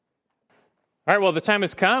All right, well, the time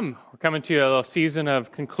has come. We're coming to a little season of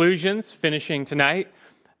conclusions, finishing tonight.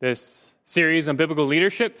 This series on biblical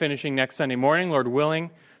leadership, finishing next Sunday morning, Lord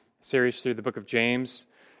willing, series through the book of James.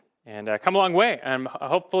 And come a long way. And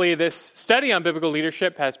hopefully this study on biblical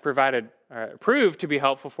leadership has proved to be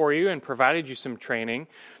helpful for you and provided you some training.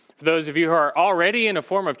 For those of you who are already in a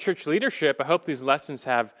form of church leadership, I hope these lessons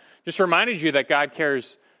have just reminded you that God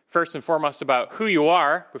cares first and foremost about who you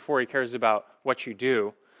are before he cares about what you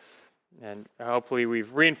do. And hopefully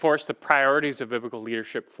we've reinforced the priorities of biblical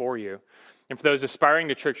leadership for you. And for those aspiring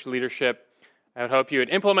to church leadership, I would hope you would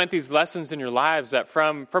implement these lessons in your lives, that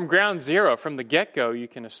from ground zero, from the get-go, you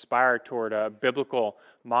can aspire toward a biblical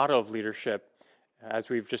model of leadership, as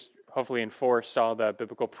we've just hopefully enforced all the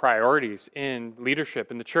biblical priorities in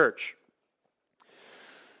leadership in the church.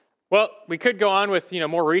 Well, we could go on with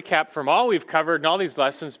more recap from all we've covered in all these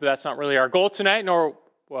lessons, but that's not really our goal tonight, nor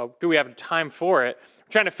do we have time for it.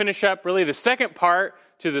 We're trying to finish up really the second part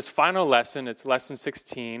to this final lesson. It's lesson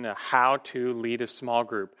 16, how to lead a small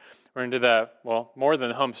group. We're into more than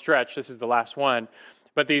the home stretch. This is the last one.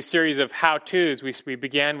 But these series of how-tos, we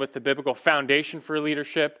began with the biblical foundation for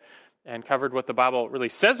leadership and covered what the Bible really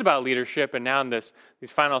says about leadership. And now in these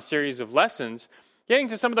final series of lessons, getting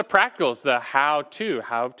to some of the practicals, the how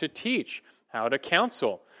to teach, how to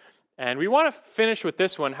counsel. And we want to finish with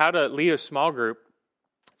this one, how to lead a small group.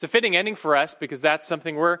 It's a fitting ending for us because that's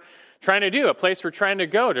something we're trying to do, a place we're trying to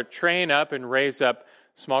go to train up and raise up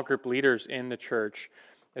small group leaders in the church.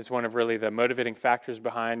 Is one of really the motivating factors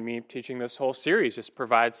behind me teaching this whole series, just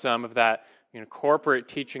provide some of that corporate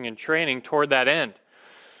teaching and training toward that end.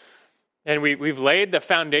 And we've laid the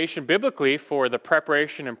foundation biblically for the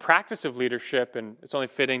preparation and practice of leadership, and it's only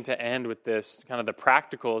fitting to end with this, kind of the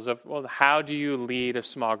practicals of, how do you lead a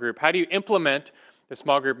small group? How do you implement the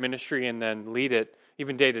small group ministry and then lead it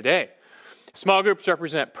even day to day? Small groups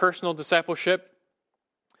represent personal discipleship.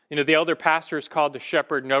 The elder pastor is called to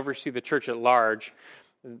shepherd and oversee the church at large.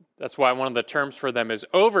 That's why one of the terms for them is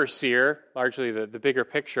overseer, largely the bigger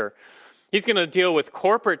picture. He's going to deal with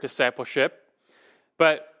corporate discipleship,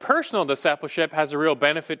 but personal discipleship has a real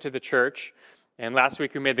benefit to the church. And last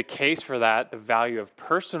week we made the case for that, the value of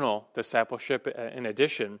personal discipleship in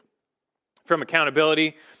addition. From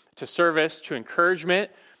accountability to service to encouragement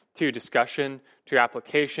to discussion to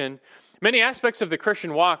application. Many aspects of the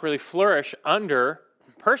Christian walk really flourish under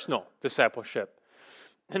personal discipleship.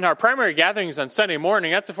 In our primary gatherings on Sunday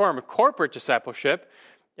morning, that's a form of corporate discipleship,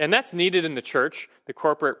 and that's needed in the church. The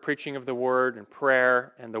corporate preaching of the word and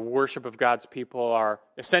prayer and the worship of God's people are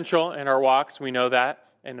essential in our walks. We know that,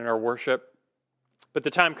 and in our worship. But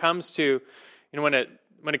the time comes to, when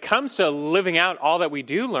it comes to living out all that we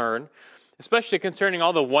do learn, especially concerning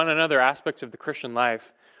all the one another aspects of the Christian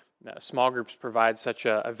life, small groups provide such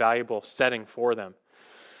a valuable setting for them.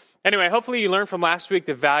 Anyway, hopefully you learned from last week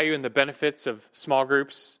the value and the benefits of small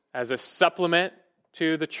groups as a supplement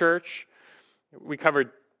to the church. We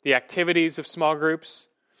covered the activities of small groups,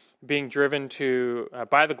 being driven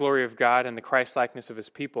by the glory of God and the Christ-likeness of his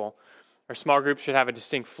people. Our small groups should have a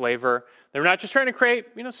distinct flavor. They're not just trying to create,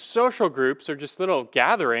 social groups or just little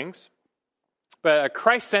gatherings, but a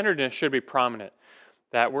Christ-centeredness should be prominent.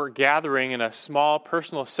 That we're gathering in a small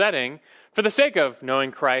personal setting for the sake of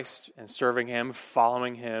knowing Christ and serving him,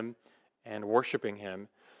 following him, and worshiping him.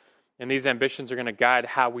 And these ambitions are going to guide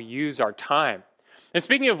how we use our time. And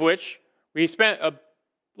speaking of which, we spent a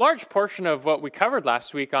large portion of what we covered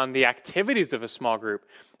last week on the activities of a small group.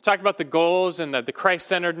 We talked about the goals and the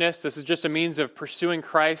Christ-centeredness. This is just a means of pursuing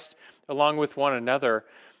Christ along with one another.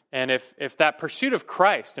 And if that pursuit of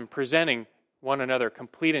Christ and presenting one another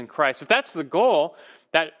complete in Christ, if that's the goal,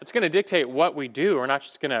 that it's going to dictate what we do. We're not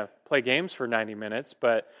just going to play games for 90 minutes,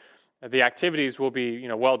 but the activities will be,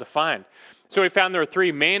 well defined. So we found there are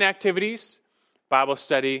three main activities: Bible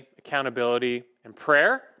study, accountability, and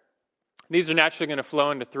prayer. These are naturally going to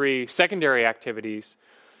flow into three secondary activities: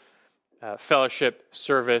 fellowship,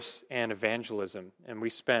 service, and evangelism. And we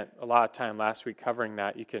spent a lot of time last week covering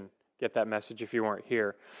that. You can get that message if you weren't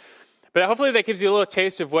here. But hopefully that gives you a little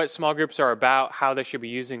taste of what small groups are about, how they should be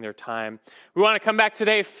using their time. We want to come back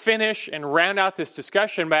today, finish, and round out this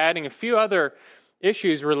discussion by adding a few other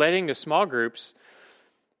issues relating to small groups.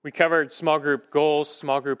 We covered small group goals,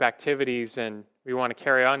 small group activities, and we want to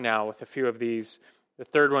carry on now with a few of these. The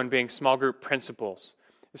third one being small group principles.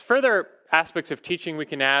 There's further aspects of teaching we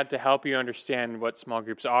can add to help you understand what small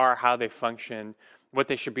groups are, how they function, what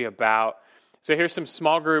they should be about. So here's some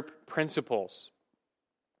small group principles.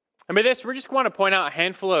 And by this, we just want to point out a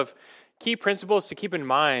handful of key principles to keep in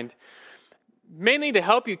mind, mainly to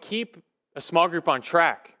help you keep a small group on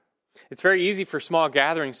track. It's very easy for small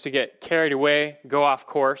gatherings to get carried away, go off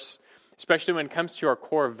course. especially when it comes to our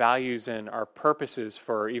core values and our purposes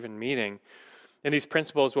for even meeting. And these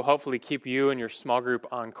principles will hopefully keep you and your small group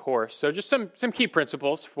on course. So just some key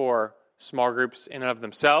principles for small groups in and of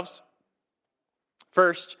themselves.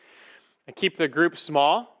 First, keep the group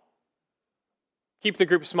small. Keep the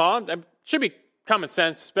group small. That should be common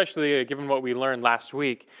sense, especially given what we learned last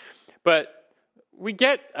week. But we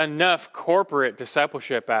get enough corporate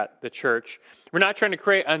discipleship at the church. We're not trying to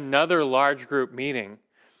create another large group meeting.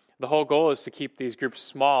 The whole goal is to keep these groups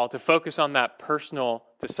small, to focus on that personal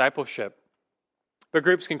discipleship. But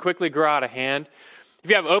groups can quickly grow out of hand. If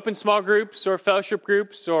you have open small groups or fellowship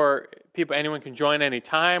groups or people anyone can join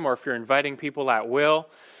anytime, or if you're inviting people at will,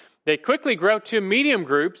 they quickly grow to medium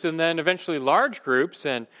groups and then eventually large groups.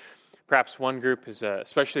 And perhaps one group is a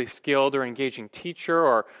especially skilled or engaging teacher,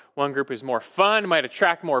 or one group is more fun, might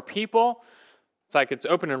attract more people. It's like it's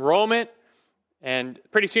open enrollment, and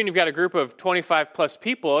pretty soon you've got a group of 25 plus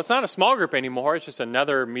people. It's not a small group anymore. It's just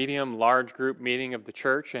another medium, large group meeting of the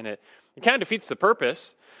church, and it kind of defeats the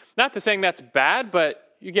purpose. Not to saying that's bad,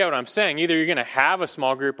 but you get what I'm saying. Either you're going to have a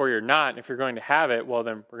small group or you're not. And if you're going to have it, well,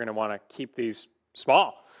 then we're going to want to keep these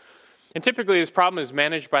small. And typically this problem is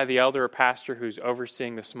managed by the elder or pastor who's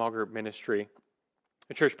overseeing the small group ministry.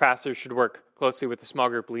 The church pastors should work closely with the small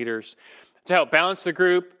group leaders to help balance the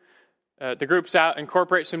groups out,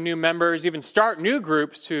 incorporate some new members, even start new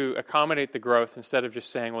groups to accommodate the growth instead of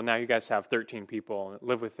just saying, well, now you guys have 13 people and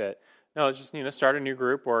live with it. No, just start a new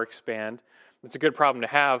group or expand. It's a good problem to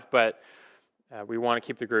have, but we want to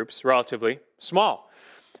keep the groups relatively small.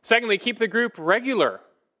 Secondly, keep the group regular.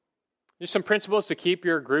 There's some principles to keep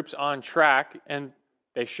your groups on track, and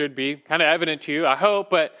they should be kind of evident to you, I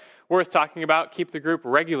hope, but worth talking about. Keep the group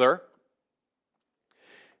regular.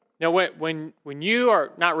 Now, when you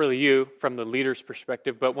are, not really you from the leader's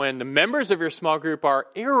perspective, but when the members of your small group are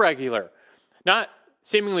irregular, not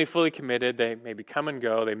seemingly fully committed, they maybe come and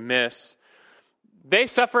go, they miss, they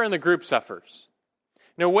suffer and the group suffers.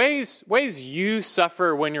 Now, ways you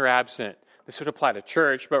suffer when you're absent. This would apply to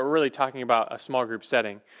church, but we're really talking about a small group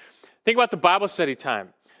setting. Think about the Bible study time.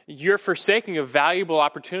 You're forsaking a valuable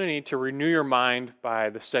opportunity to renew your mind by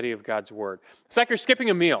the study of God's Word. It's like you're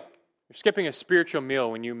skipping a meal. You're skipping a spiritual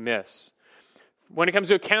meal when you miss. When it comes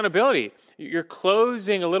to accountability, you're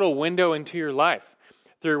closing a little window into your life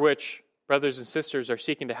through which brothers and sisters are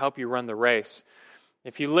seeking to help you run the race.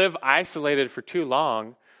 If you live isolated for too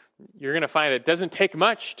long, you're going to find it doesn't take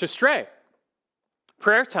much to stray.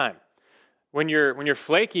 Prayer time. When you're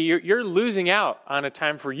flaky, you're losing out on a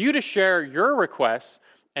time for you to share your requests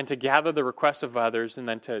and to gather the requests of others and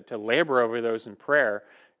then to labor over those in prayer.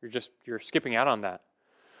 You're skipping out on that.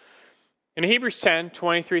 In Hebrews 10,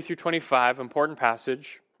 23 through 25, important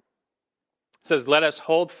passage, it says, "Let us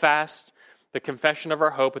hold fast the confession of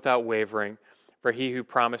our hope without wavering, for he who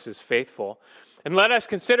promises faithful. And let us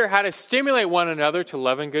consider how to stimulate one another to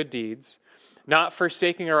love and good deeds, not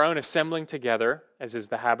forsaking our own assembling together, as is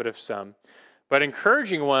the habit of some, but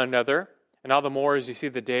encouraging one another, and all the more as you see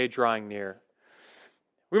the day drawing near."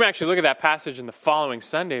 We might actually look at that passage in the following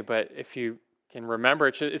Sunday, but if you can remember,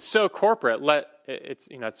 it's so corporate.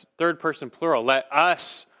 It's third person plural. Let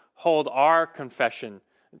us hold our confession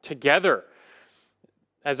together.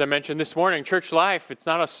 As I mentioned this morning, church life, it's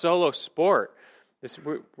not a solo sport.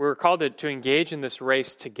 We're called to engage in this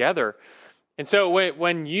race together. And so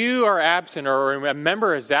when you are absent or a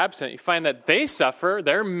member is absent, you find that they suffer.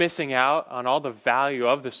 They're missing out on all the value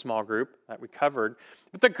of the small group that we covered.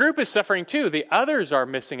 But the group is suffering too. The others are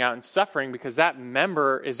missing out and suffering because that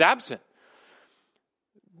member is absent.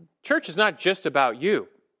 Church is not just about you.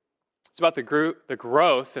 It's about the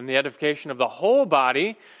growth and the edification of the whole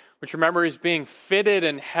body, which remember is being fitted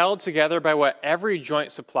and held together by what every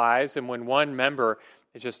joint supplies. And when one member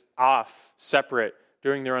is just off, separate,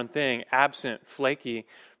 doing their own thing, absent, flaky,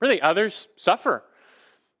 really others suffer.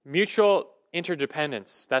 Mutual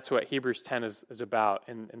interdependence. That's what Hebrews 10 is about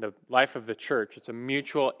in the life of the church. It's a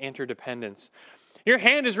mutual interdependence. Your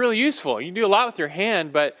hand is really useful. You can do a lot with your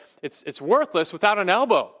hand, but it's worthless without an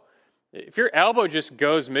elbow. If your elbow just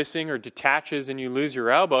goes missing or detaches and you lose your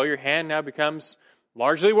elbow, your hand now becomes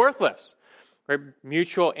largely worthless. Right?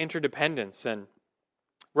 Mutual interdependence and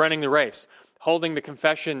running the race, holding the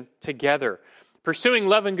confession together, pursuing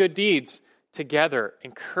love and good deeds together,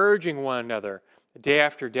 encouraging one another day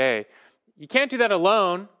after day. You can't do that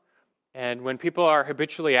alone. And when people are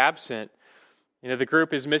habitually absent, the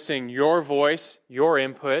group is missing your voice, your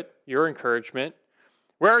input, your encouragement.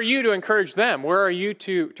 Where are you to encourage them? Where are you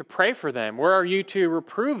to pray for them? Where are you to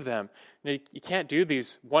reprove them? You can't do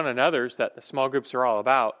these one another's that the small groups are all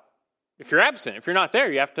about. If you're absent, if you're not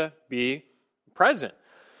there, you have to be present.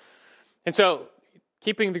 And so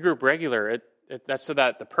keeping the group regular. That's so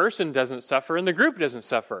that the person doesn't suffer and the group doesn't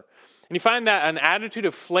suffer. And you find that an attitude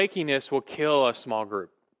of flakiness will kill a small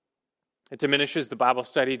group. It diminishes the Bible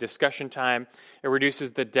study discussion time. It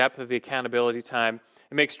reduces the depth of the accountability time.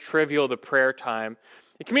 It makes trivial the prayer time.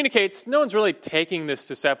 It communicates no one's really taking this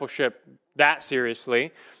discipleship that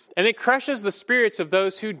seriously. And it crushes the spirits of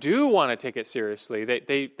those who do want to take it seriously.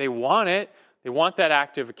 They want it. They want that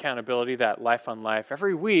active accountability, that life on life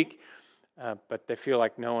every week, but they feel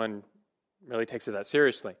like no one really takes it that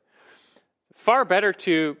seriously. Far better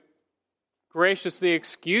to graciously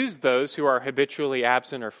excuse those who are habitually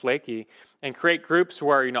absent or flaky and create groups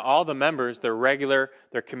where all the members, they're regular,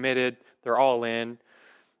 they're committed, they're all in.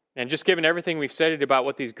 And just given everything we've studied about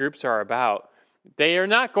what these groups are about, they are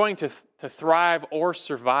not going to thrive or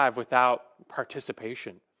survive without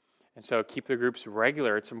participation. And so keep the groups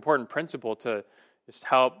regular. It's an important principle to just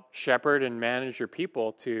help shepherd and manage your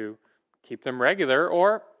people to keep them regular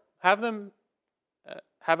or have them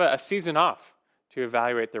have a season off to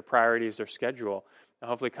evaluate their priorities, their schedule, and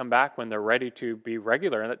hopefully come back when they're ready to be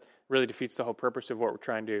regular. And that really defeats the whole purpose of what we're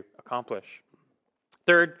trying to accomplish.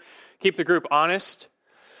 Third, keep the group honest.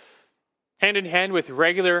 Hand in hand with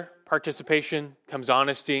regular participation comes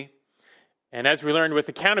honesty. And as we learned, with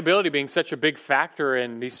accountability being such a big factor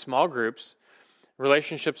in these small groups,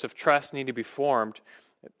 relationships of trust need to be formed.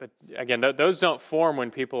 But again, those don't form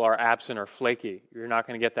when people are absent or flaky. You're not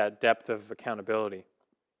going to get that depth of accountability.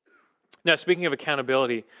 Now, speaking of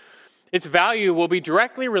accountability, its value will be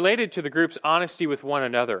directly related to the group's honesty with one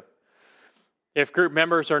another. If group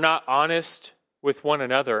members are not honest with one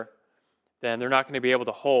another, then they're not going to be able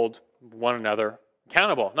to hold one another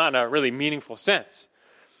accountable, not in a really meaningful sense.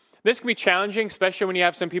 This can be challenging, especially when you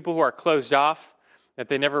have some people who are closed off, that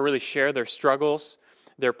they never really share their struggles,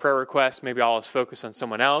 their prayer requests, maybe all is focused on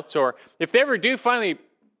someone else. Or if they ever do finally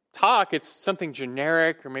talk, it's something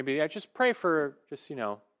generic, or maybe I just pray for just,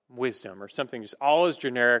 wisdom or something, just all is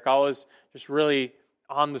generic, all is just really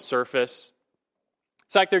on the surface.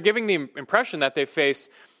 It's like they're giving the impression that they face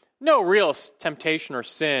no real temptation or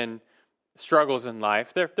sin struggles in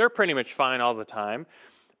life. They're pretty much fine all the time.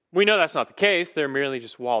 We know that's not the case. They're merely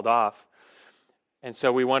just walled off. And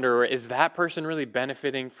so we wonder, is that person really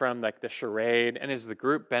benefiting from the charade? And is the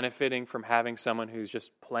group benefiting from having someone who's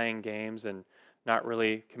just playing games and not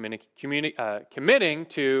really committing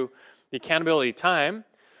to the accountability time?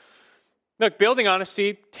 Look, building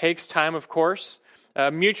honesty takes time, of course.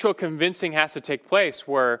 Mutual convincing has to take place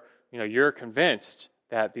where you're convinced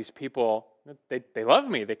that these people, they love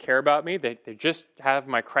me, they care about me, they just have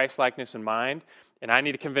my Christ-likeness in mind, and I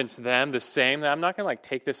need to convince them the same. That I'm not going to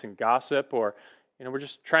take this and gossip, or we're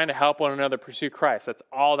just trying to help one another pursue Christ. That's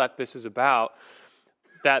all that this is about.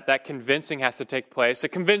 That convincing has to take place. A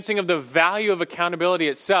convincing of the value of accountability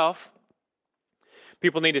itself.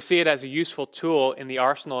 People need to see it as a useful tool in the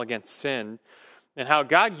arsenal against sin, and how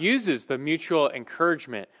God uses the mutual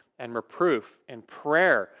encouragement and reproof and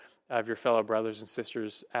prayer of your fellow brothers and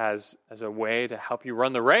sisters as a way to help you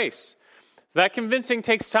run the race. So that convincing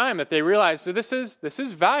takes time, that they realize that this is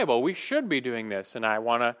valuable. We should be doing this, and I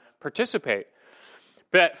want to participate.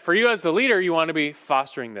 But for you as the leader, you want to be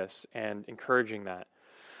fostering this and encouraging that.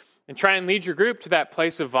 And try and lead your group to that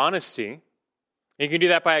place of honesty. You can do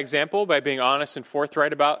that by example, by being honest and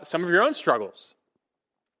forthright about some of your own struggles.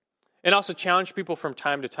 And also challenge people from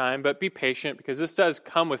time to time, but be patient, because this does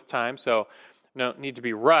come with time, so you don't need to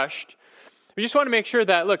be rushed. We just want to make sure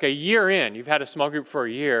that, look, a year in, you've had a small group for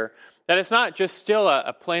a year, that it's not just still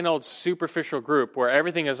a plain old superficial group where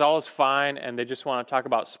everything is always fine and they just want to talk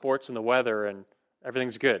about sports and the weather and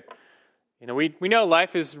everything's good. We know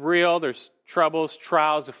life is real. There's troubles,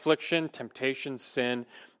 trials, affliction, temptation, sin.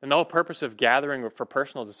 And the whole purpose of gathering for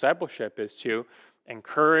personal discipleship is to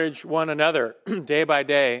encourage one another day by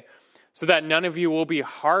day so that none of you will be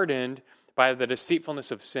hardened by the deceitfulness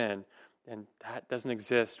of sin. And that doesn't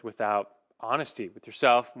exist without honesty with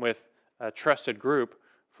yourself and with a trusted group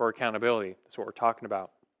for accountability. That's what we're talking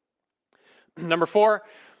about. Number 4,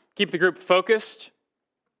 keep the group focused.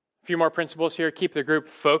 A few more principles here. Keep the group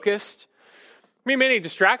focused. Many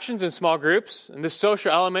distractions in small groups, and the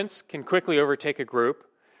social elements can quickly overtake a group.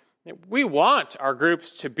 We want our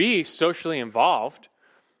groups to be socially involved,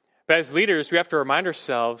 but as leaders, we have to remind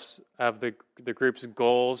ourselves of the group's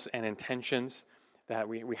goals and intentions, that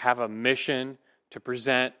we have a mission to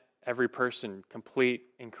present every person complete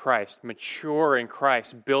in Christ, mature in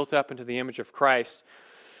Christ, built up into the image of Christ.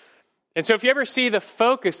 And so if you ever see the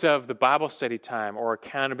focus of the Bible study time or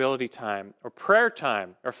accountability time or prayer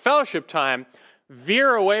time or fellowship time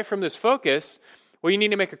veer away from this focus, well, you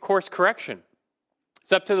need to make a course correction.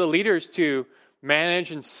 It's up to the leaders to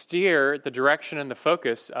manage and steer the direction and the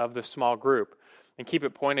focus of the small group and keep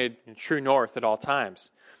it pointed in true north at all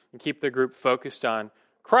times, and keep the group focused on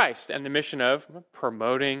Christ and the mission of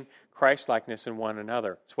promoting Christ-likeness in one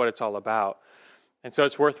another. It's what it's all about. And so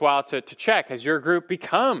it's worthwhile to check, has your group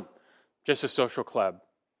become just a social club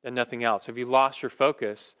and nothing else? Have you lost your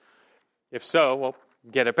focus? If so, well,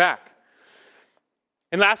 get it back.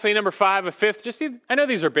 And lastly, number 5, a fifth, I know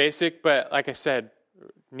these are basic, but like I said,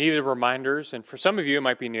 needed reminders, and for some of you it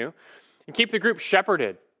might be new. And keep the group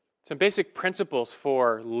shepherded. Some basic principles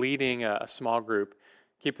for leading a small group.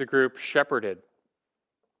 Keep the group shepherded.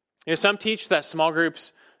 Some teach that small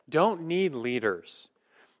groups don't need leaders.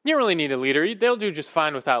 You don't really need a leader. They'll do just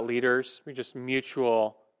fine without leaders. We just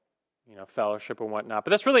mutual, fellowship and whatnot.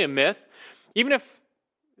 But that's really a myth. Even if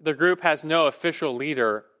the group has no official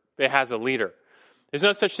leader, it has a leader. There's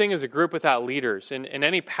no such thing as a group without leaders. In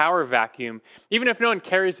any power vacuum, even if no one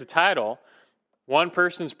carries the title, one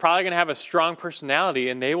person's probably going to have a strong personality,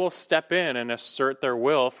 and they will step in and assert their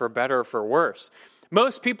will for better or for worse.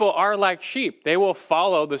 Most people are like sheep. They will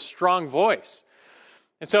follow the strong voice.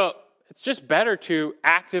 And so it's just better to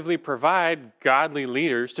actively provide godly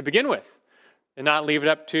leaders to begin with and not leave it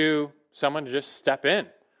up to someone to just step in.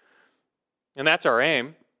 And that's our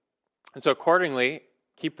aim. And so accordingly,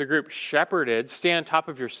 keep the group shepherded. Stay on top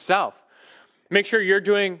of yourself. Make sure you're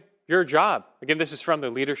doing your job. Again, this is from the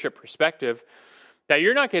leadership perspective, that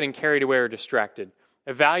you're not getting carried away or distracted.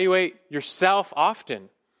 Evaluate yourself often.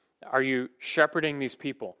 Are you shepherding these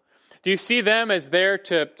people? Do you see them as there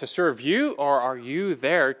to serve you, or are you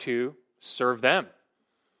there to serve them?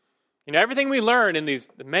 Everything we learn in these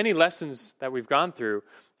many lessons that we've gone through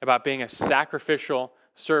about being a sacrificial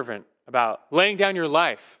servant, about laying down your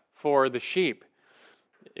life for the sheep.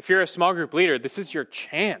 If you're a small group leader, this is your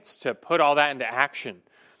chance to put all that into action.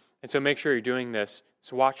 And so make sure you're doing this.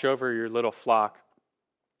 So watch over your little flock.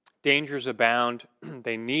 Dangers abound.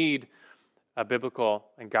 They need a biblical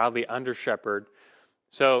and godly under-shepherd.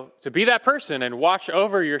 So to be that person and watch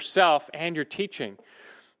over yourself and your teaching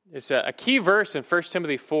is a key verse in 1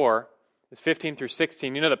 Timothy 4, it's 15 through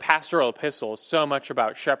 16. The pastoral epistle is so much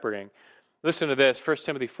about shepherding. Listen to this, 1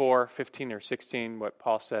 Timothy 4, 15 or 16, what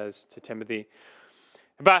Paul says to Timothy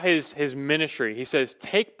about his ministry. He says,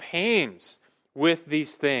 take pains with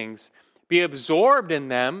these things, be absorbed in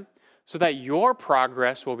them, so that your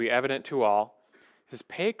progress will be evident to all. He says,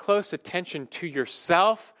 pay close attention to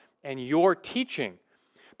yourself and your teaching.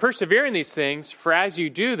 Persevere in these things, for as you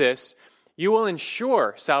do this, you will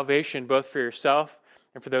ensure salvation both for yourself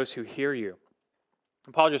and for those who hear you.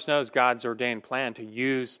 And Paul just knows God's ordained plan to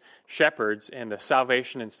use shepherds in the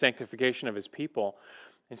salvation and sanctification of his people.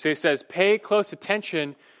 And so he says, pay close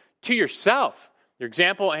attention to yourself, your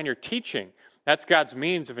example and your teaching. That's God's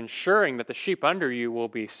means of ensuring that the sheep under you will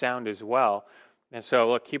be sound as well. And so,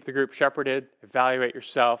 look, keep the group shepherded, evaluate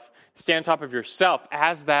yourself, stay on top of yourself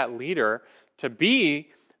as that leader to be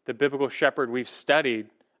the biblical shepherd we've studied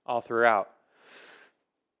all throughout.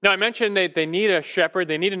 Now, I mentioned they need a shepherd,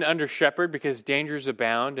 they need an under-shepherd because dangers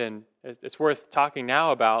abound, and it's worth talking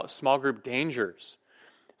now about small group dangers.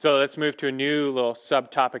 So let's move to a new little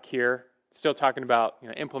subtopic here, still talking about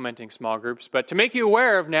implementing small groups, but to make you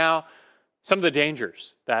aware of now some of the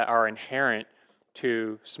dangers that are inherent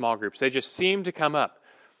to small groups. They just seem to come up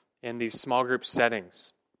in these small group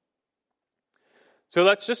settings. So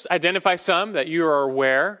let's just identify some that you are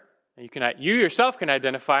aware, and you yourself can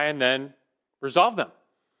identify and then resolve them.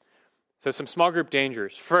 So some small group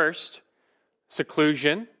dangers. First,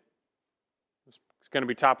 seclusion. It's going to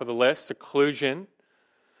be top of the list. Seclusion.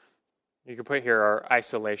 You can put here our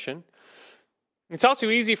isolation. It's also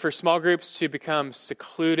easy for small groups to become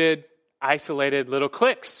secluded, isolated little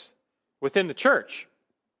cliques within the church.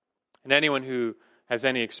 And anyone who has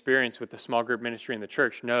any experience with the small group ministry in the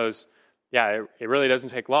church knows, it really doesn't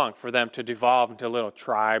take long for them to devolve into little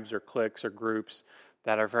tribes or cliques or groups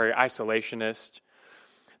that are very isolationist.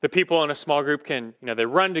 The people in a small group can, they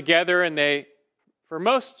run together and they,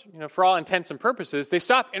 for all intents and purposes, they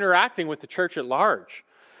stop interacting with the church at large.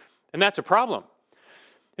 And that's a problem.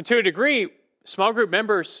 And to a degree, small group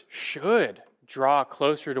members should draw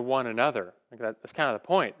closer to one another. That's kind of the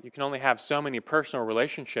point. You can only have so many personal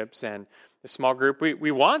relationships, and the small group,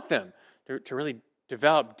 we want them to really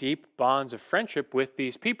develop deep bonds of friendship with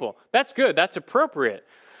these people. That's good. That's appropriate.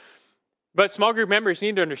 But small group members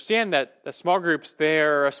need to understand that the small groups,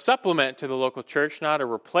 they're a supplement to the local church, not a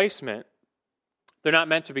replacement. They're not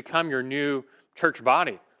meant to become your new church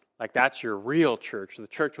body. Like that's your real church, the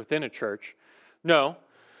church within a church. No.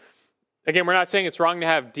 Again, we're not saying it's wrong to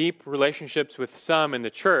have deep relationships with some in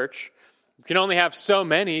the church. You can only have so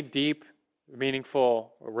many deep,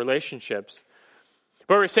 meaningful relationships.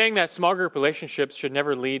 But we're saying that small group relationships should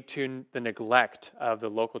never lead to the neglect of the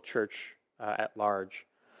local church at large.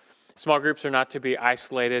 Small groups are not to be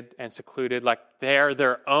isolated and secluded, like they're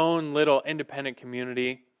their own little independent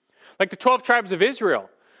community. Like the 12 tribes of Israel.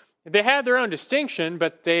 They had their own distinction,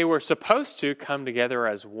 but they were supposed to come together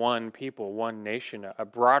as one people, one nation. A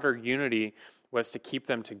broader unity was to keep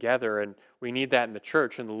them together, and we need that in the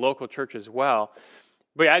church, and the local church as well.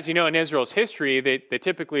 But as you know, in Israel's history, they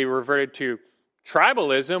typically reverted to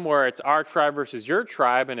tribalism, where it's our tribe versus your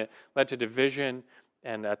tribe, and it led to division,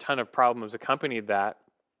 and a ton of problems accompanied that.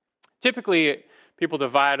 Typically, people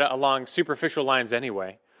divide along superficial lines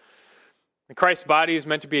anyway. And Christ's body is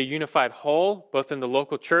meant to be a unified whole, both in the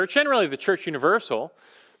local church and really the church universal,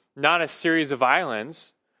 not a series of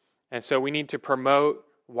islands. And so we need to promote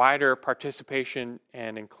wider participation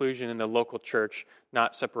and inclusion in the local church,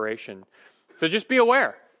 not separation. So just be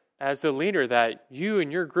aware as the leader that you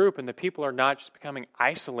and your group and the people are not just becoming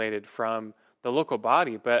isolated from the local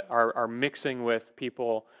body, but are mixing with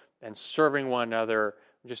people and serving one another,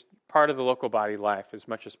 just part of the local body life as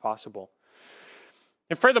much as possible.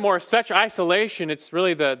 And furthermore, such isolation, it's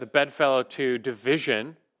really the bedfellow to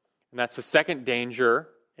division. And that's the second danger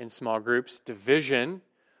in small groups, division.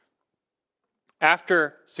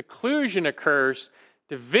 After seclusion occurs,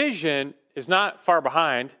 division is not far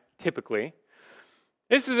behind, typically.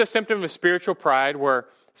 This is a symptom of spiritual pride where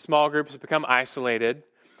small groups become isolated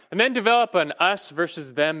and then develop an us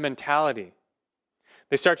versus them mentality.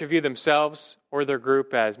 They start to view themselves or their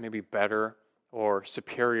group as maybe better or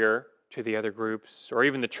superior to the other groups, or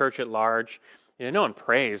even the church at large. No one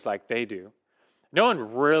prays like they do. No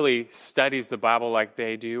one really studies the Bible like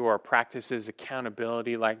they do or practices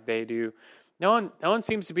accountability like they do. No one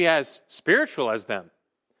seems to be as spiritual as them.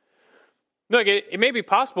 Look, it may be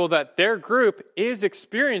possible that their group is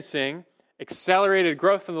experiencing accelerated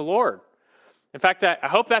growth in the Lord. In fact, I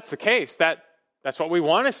hope that's the case. That's what we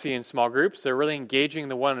want to see in small groups. They're really engaging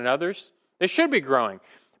the one another's. They should be growing.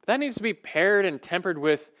 But that needs to be paired and tempered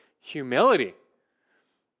with humility.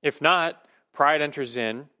 If not, pride enters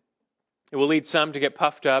in. It will lead some to get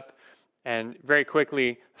puffed up and very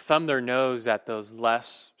quickly thumb their nose at those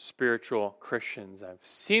less spiritual Christians. I've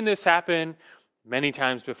seen this happen many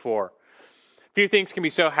times before. Few things can be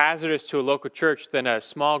so hazardous to a local church than a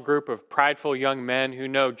small group of prideful young men who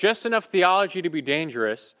know just enough theology to be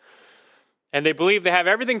dangerous, and they believe they have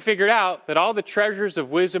everything figured out, that all the treasures of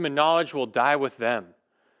wisdom and knowledge will die with them.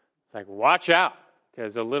 It's like, watch out,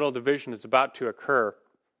 because a little division is about to occur.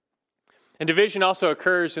 And division also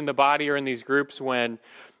occurs in the body or in these groups when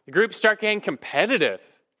the groups start getting competitive.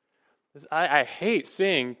 I hate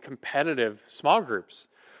seeing competitive small groups.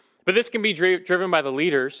 But this can be driven by the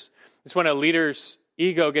leaders. It's when a leader's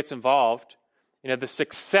ego gets involved. The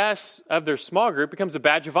success of their small group becomes a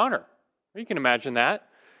badge of honor. You can imagine that.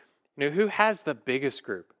 Who has the biggest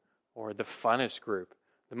group or the funnest group,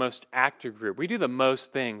 the most active group? We do the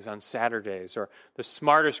most things on Saturdays, or the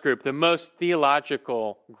smartest group, the most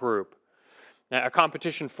theological group. Now, a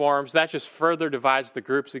competition forms. That just further divides the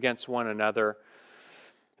groups against one another.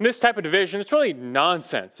 And this type of division, it's really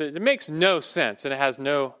nonsense. It makes no sense, and it has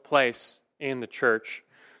no place in the church.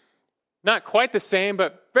 Not quite the same,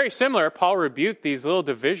 but very similar. Paul rebuked these little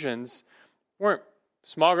divisions. Weren't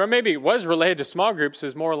small groups. Maybe it was related to small groups. It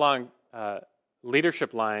was more along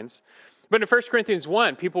leadership lines. But in 1 Corinthians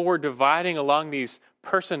 1, people were dividing along these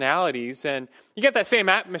personalities, and you get that same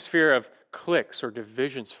atmosphere of cliques or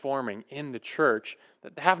divisions forming in the church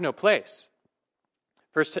that have no place.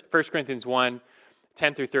 1 Corinthians 1,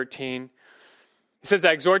 10 through 13, it says,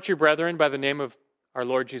 I exhort you, brethren, by the name of our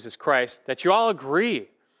Lord Jesus Christ, that you all agree,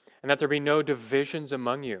 and that there be no divisions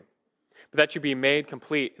among you, but that you be made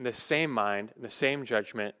complete in the same mind, in the same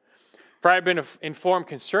judgment. For I have been informed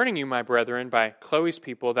concerning you, my brethren, by Chloe's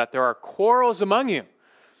people, that there are quarrels among you.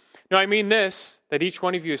 Now I mean this, that each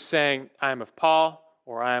one of you is saying, I am of Paul,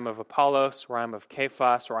 or I am of Apollos, or I am of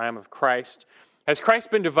Cephas, or I am of Christ. Has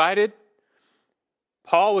Christ been divided?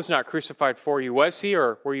 Paul was not crucified for you, was he?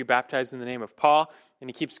 Or were you baptized in the name of Paul? And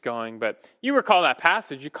he keeps going. But you recall that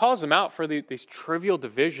passage. He calls them out for these trivial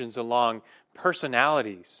divisions along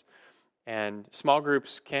personalities. And small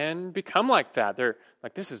groups can become like that. They're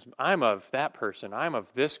like, I'm of that person. I'm of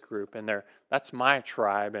this group. And that's my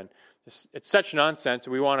tribe. And it's such nonsense.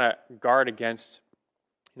 We want to guard against,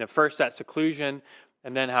 first that seclusion,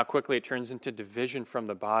 and then how quickly it turns into division from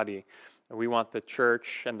the body. And we want the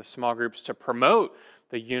church and the small groups to promote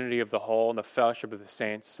the unity of the whole and the fellowship of the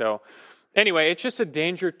saints. So anyway, it's just a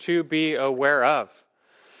danger to be aware of.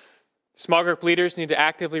 Small group leaders need to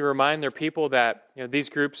actively remind their people that these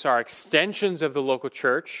groups are extensions of the local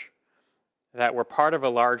church. that we're part of a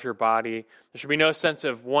larger body. There should be no sense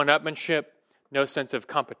of one-upmanship, no sense of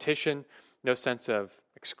competition, no sense of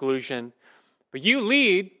exclusion. But you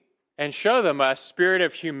lead and show them a spirit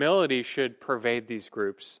of humility should pervade these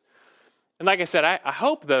groups. And like I said, I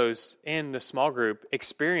hope those in the small group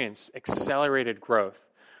experience accelerated growth.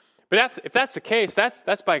 But if that's the case,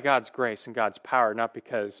 that's by God's grace and God's power, not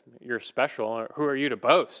because you're special. Or who are you to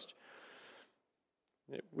boast?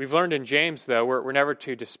 We've learned in James, though, we're never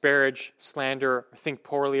to disparage, slander, or think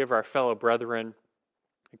poorly of our fellow brethren.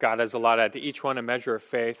 God has allotted to each one a measure of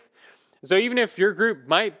faith. So even if your group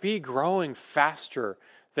might be growing faster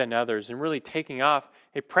than others and really taking off,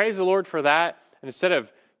 hey, praise the Lord for that. And instead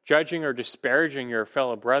of judging or disparaging your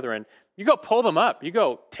fellow brethren, you go pull them up. You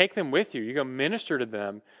go take them with you. You go minister to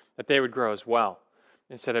them that they would grow as well,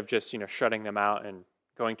 instead of just shutting them out and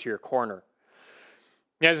going to your corner.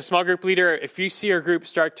 As a small group leader, if you see your group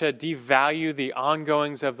start to devalue the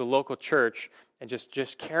ongoings of the local church and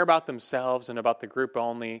just care about themselves and about the group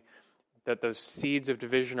only, that those seeds of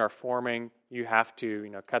division are forming, you have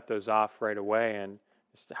to cut those off right away and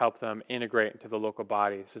just help them integrate into the local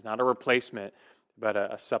body. This is not a replacement, but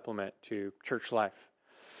a supplement to church life.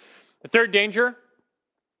 The third danger,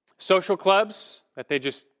 social clubs, that they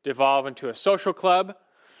just devolve into a social club.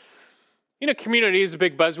 Community is a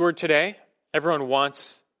big buzzword today. Everyone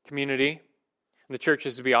wants community. And the church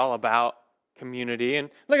is to be all about community. And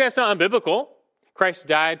look, that's not unbiblical. Christ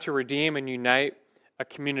died to redeem and unite a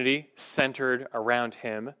community centered around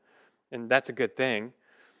him. And that's a good thing.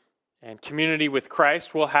 And community with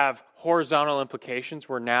Christ will have horizontal implications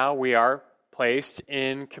where now we are placed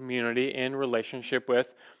in community, in relationship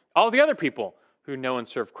with all the other people who know and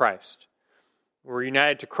serve Christ. We're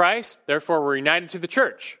united to Christ, therefore we're united to the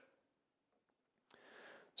church.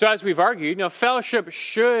 So as we've argued, fellowship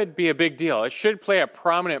should be a big deal. It should play a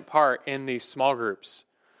prominent part in these small groups.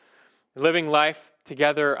 Living life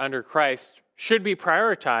together under Christ should be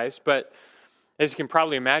prioritized, but as you can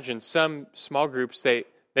probably imagine, some small groups, they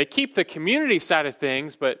keep the community side of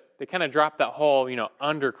things, but they kind of drop that whole,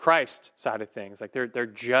 under Christ side of things. Like they're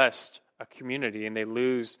just a community and they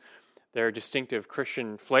lose their distinctive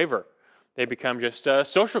Christian flavor. They become just a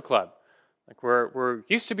social club. Like we're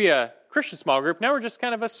used to be a Christian small group, now we're just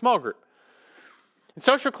kind of a small group. And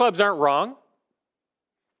social clubs aren't wrong.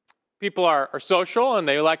 People are social and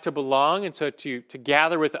they like to belong, and so to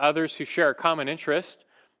gather with others who share a common interest,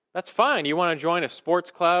 that's fine. You want to join a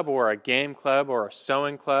sports club or a game club or a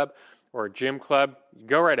sewing club or a gym club,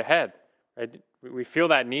 go right ahead. Right? We feel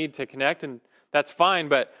that need to connect, and that's fine,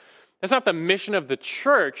 but that's not the mission of the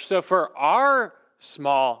church. So for our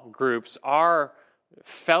small groups, our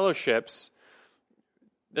fellowships,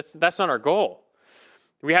 that's not our goal.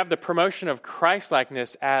 We have the promotion of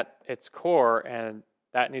Christ-likeness at its core, and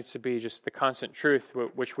that needs to be just the constant truth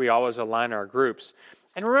which we always align our groups.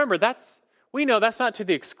 And remember, we know that's not to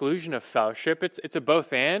the exclusion of fellowship. It's a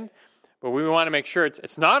both and, but we want to make sure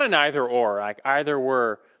it's not an either or. Like either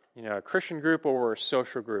we're a Christian group or we're a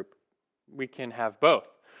social group. We can have both.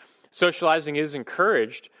 Socializing is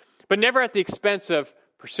encouraged, but never at the expense of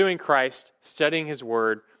pursuing Christ, studying his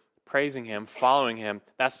word, praising him, following him.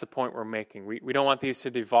 That's the point we're making. We don't want these to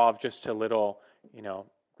devolve just to little,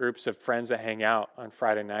 groups of friends that hang out on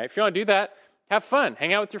Friday night. If you want to do that, have fun.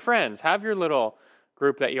 Hang out with your friends. Have your little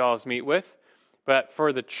group that you always meet with. But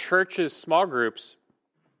for the church's small groups,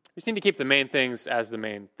 we just need to keep the main things as the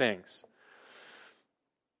main things.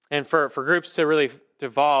 And for groups to really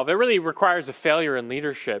devolve, it really requires a failure in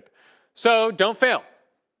leadership. So don't fail.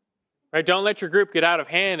 Right? Don't let your group get out of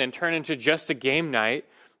hand and turn into just a game night,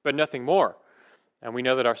 but nothing more. And we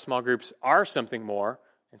know that our small groups are something more,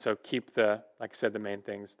 and so keep the main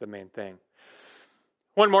things the main thing.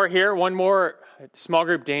 One more small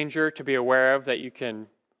group danger to be aware of that you can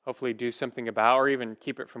hopefully do something about or even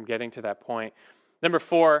keep it from getting to that point. Number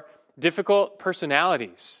 4, difficult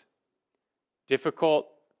personalities. Difficult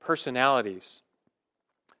personalities.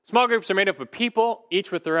 Small groups are made up of people,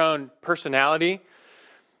 each with their own personality.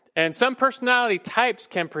 And some personality types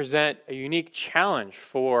can present a unique challenge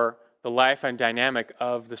for the life and dynamic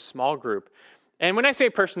of the small group. And when I say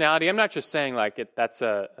personality, I'm not just saying that's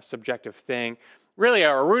a subjective thing. Really,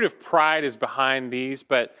 a root of pride is behind these,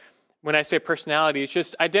 but when I say personality, it's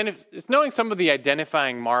just it's knowing some of the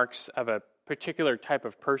identifying marks of a particular type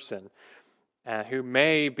of person who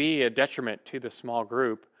may be a detriment to the small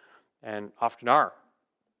group, and often are.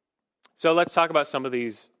 So let's talk about some of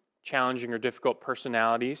these challenging or difficult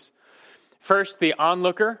personalities. First, the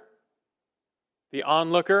onlooker. The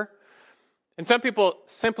onlooker. And some people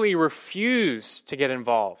simply refuse to get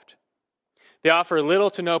involved. They offer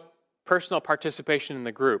little to no personal participation in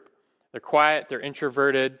the group. They're quiet, they're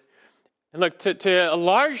introverted, And look, to a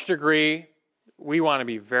large degree, we want to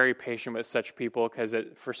be very patient with such people because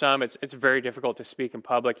for some, it's very difficult to speak in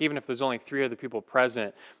public, even if there's only 3 other people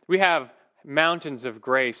present. We have mountains of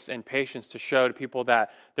grace and patience to show to people that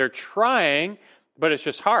they're trying, but it's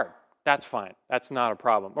just hard. That's fine. That's not a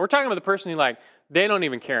problem. We're talking about the person who, they don't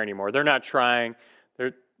even care anymore. They're not trying.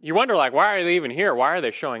 You wonder, why are they even here? Why are they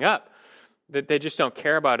showing up? That they just don't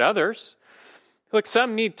care about others. Look,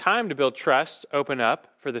 some need time to build trust, open up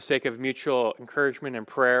for the sake of mutual encouragement and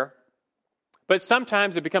prayer. But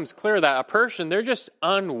sometimes it becomes clear that a person, they're just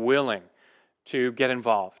unwilling to get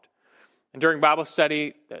involved. And during Bible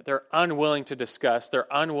study, they're unwilling to discuss. They're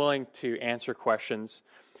unwilling to answer questions.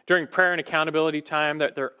 During prayer and accountability time,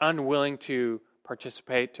 they're unwilling to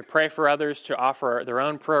participate, to pray for others, to offer their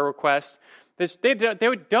own prayer requests. They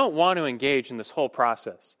don't want to engage in this whole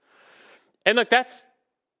process. And look, I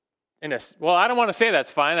don't want to say that's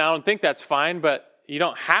fine. I don't think that's fine, but you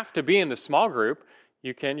don't have to be in the small group.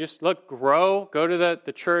 You can just, grow, go to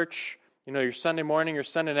the church, your Sunday morning or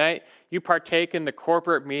Sunday night. You partake in the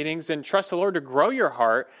corporate meetings and trust the Lord to grow your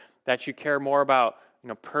heart that you care more about,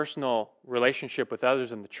 personal relationship with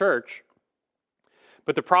others in the church.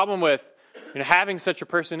 But the problem with having such a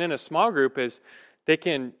person in a small group is they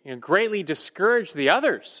can greatly discourage the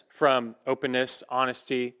others from openness,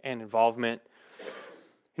 honesty, and involvement.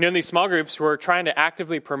 In these small groups, we're trying to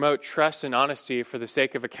actively promote trust and honesty for the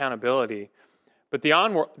sake of accountability. But the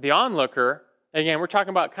onlooker, again, we're talking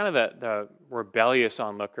about kind of the rebellious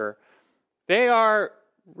onlooker, they are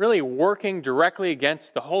really working directly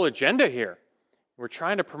against the whole agenda here. We're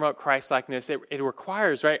trying to promote Christ-likeness. It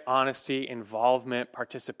requires, honesty, involvement,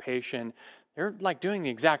 participation. They're doing the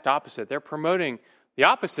exact opposite. They're promoting the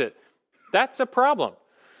opposite. That's a problem.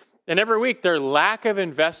 And every week, their lack of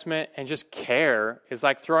investment and just care is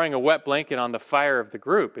like throwing a wet blanket on the fire of the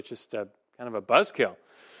group. It's just kind of a buzzkill.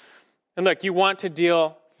 And look, you want to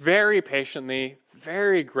deal very patiently,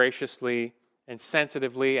 very graciously, and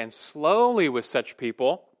sensitively, and slowly with such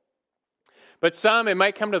people. But some, it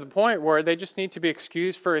might come to the point where they just need to be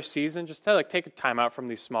excused for a season. Just take a time out from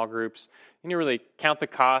these small groups. You need to really count the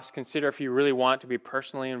cost, consider if you really want to be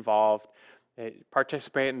personally involved,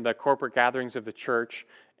 participate in the corporate gatherings of the church,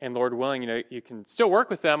 and Lord willing, you can still work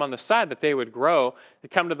with them on the side that they would grow to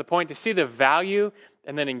come to the point to see the value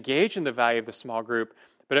and then engage in the value of the small group.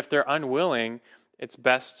 But if they're unwilling, it's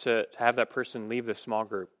best to have that person leave the small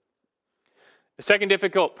group. The second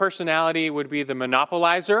difficult personality would be the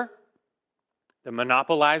monopolizer. The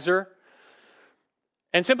monopolizer.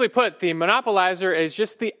 And simply put, the monopolizer is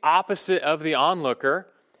just the opposite of the onlooker,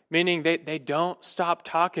 meaning they don't stop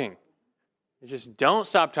talking. They just don't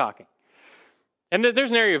stop talking. And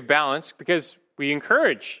there's an area of balance because we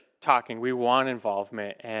encourage talking. We want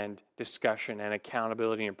involvement and discussion and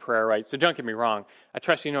accountability and prayer, right? So don't get me wrong. I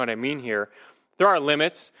trust you know what I mean here. There are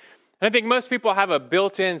limits. And I think most people have a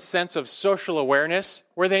built-in sense of social awareness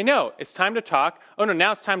where they know it's time to talk. Oh no,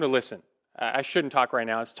 now it's time to listen. I shouldn't talk right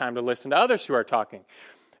now. It's time to listen to others who are talking.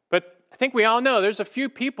 But I think we all know there's a few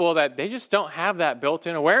people that they just don't have that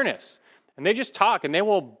built-in awareness. And they just talk and they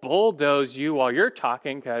will bulldoze you while you're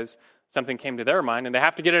talking because something came to their mind and they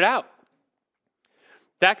have to get it out.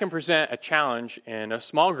 That can present a challenge in a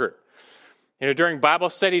small group. During Bible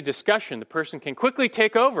study discussion, the person can quickly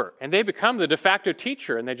take over and they become the de facto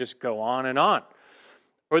teacher and they just go on and on.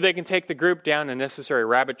 Or they can take the group down unnecessary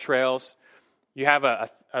rabbit trails. You have a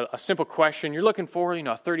simple question. You're looking for, a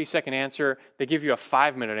 30-second answer. They give you a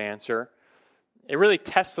 5-minute answer. It really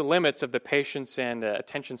tests the limits of the patience and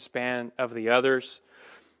attention span of the others.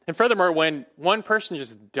 And furthermore, when one person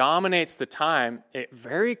just dominates the time, it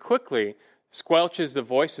very quickly squelches the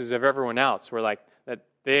voices of everyone else. That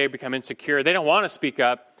they become insecure. They don't want to speak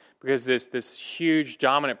up because this huge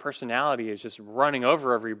dominant personality is just running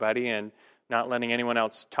over everybody and not letting anyone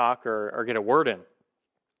else talk or get a word in.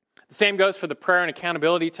 The same goes for the prayer and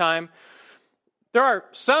accountability time. There are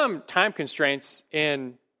some time constraints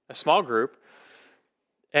in a small group.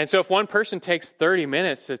 And so if one person takes 30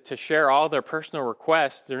 minutes to share all their personal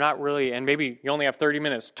requests, they're not really, and maybe you only have 30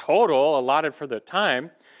 minutes total allotted for the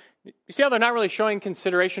time, you see how they're not really showing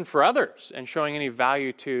consideration for others and showing any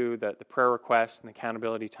value to the prayer requests and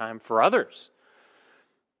accountability time for others.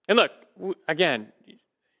 And look, again,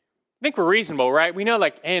 I think we're reasonable, right? We know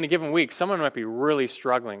in a given week, someone might be really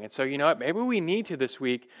struggling. And so, you know what, maybe we need to this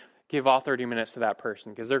week give all 30 minutes to that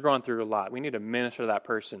person because they're going through a lot. We need to minister to that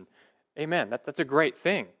person. Amen. That's a great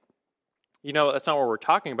thing. That's not what we're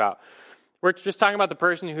talking about. We're just talking about the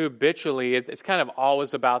person who habitually, it's kind of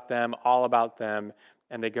always about them, all about them,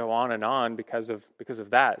 and they go on because of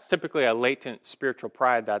that. It's typically a latent spiritual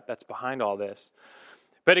pride that's behind all this.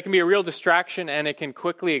 But it can be a real distraction, and it can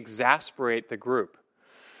quickly exasperate the group.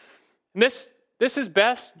 And this is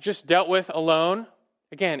best just dealt with alone,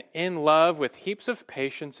 again, in love, with heaps of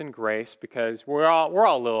patience and grace, because we're all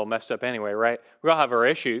a little messed up anyway, right? We all have our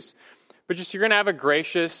issues. But just you're going to have a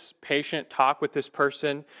gracious, patient talk with this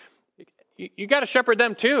person. You got to shepherd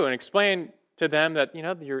them too and explain to them that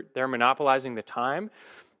they're monopolizing the time,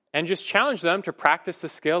 and just challenge them to practice the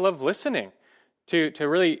skill of listening, to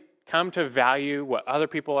really come to value what other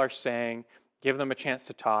people are saying, give them a chance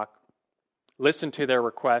to talk, listen to their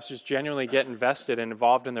requests, just genuinely get invested and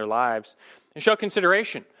involved in their lives, and show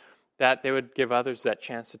consideration that they would give others that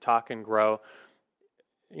chance to talk and grow.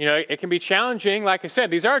 It can be challenging. Like I said,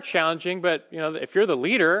 these are challenging, but if you're the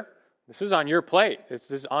leader, this is on your plate. This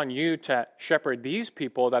is on you to shepherd these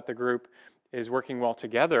people that the group is working well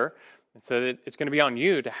together. And so it's going to be on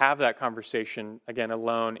you to have that conversation, again,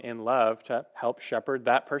 alone in love, to help shepherd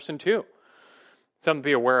that person too. Something to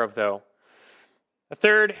be aware of, though. A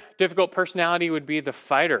third difficult personality would be the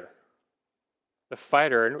fighter. The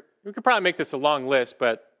fighter. And we could probably make this a long list,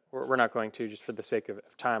 but we're not going to, just for the sake of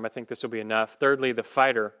time. I think this will be enough. Thirdly, the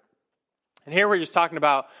fighter. And here we're just talking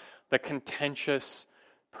about the contentious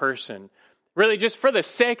person. Really just for the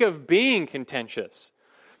sake of being contentious.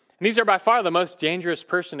 And these are by far the most dangerous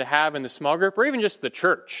person to have in the small group, or even just the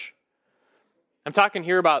church. I'm talking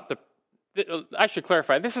here about I should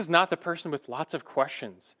clarify, this is not the person with lots of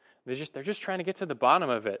questions. They're just trying to get to the bottom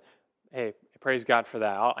of it. Hey, praise God for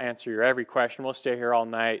that. I'll answer your every question. We'll stay here all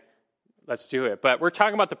night. Let's do it. But we're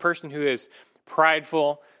talking about the person who is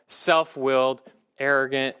prideful, self-willed,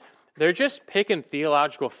 arrogant. They're just picking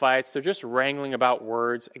theological fights. They're just wrangling about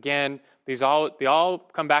words. Again, they all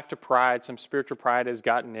come back to pride. Some spiritual pride has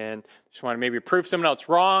gotten in. Just want to maybe prove someone else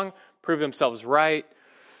wrong, prove themselves right.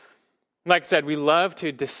 Like I said, we love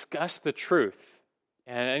to discuss the truth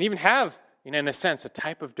and even have, in a sense, a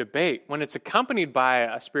type of debate when it's accompanied by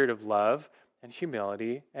a spirit of love and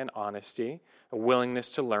humility and honesty, a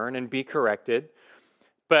willingness to learn and be corrected.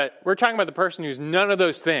 But we're talking about the person who's none of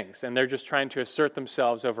those things, and they're just trying to assert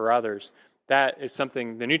themselves over others. That is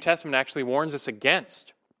something the New Testament actually warns us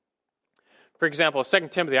against. For example, 2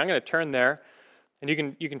 Timothy, I'm going to turn there, and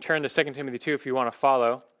you can turn to 2 Timothy 2 if you want to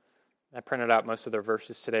follow. I printed out most of their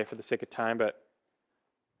verses today for the sake of time, but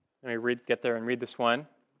let me get there and read this one.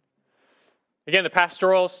 Again, the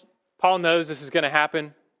pastorals, Paul knows this is going to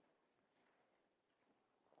happen.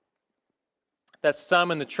 That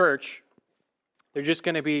some in the church, they're just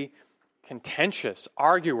going to be contentious,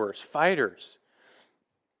 arguers, fighters.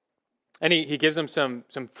 And he gives them some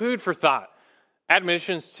food for thought,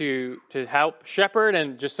 admonitions to help shepherd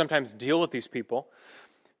and just sometimes deal with these people.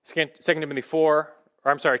 2 Timothy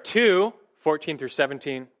 2, 14 through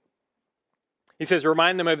 17. He says,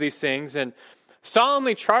 remind them of these things and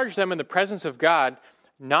solemnly charge them in the presence of God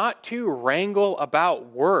not to wrangle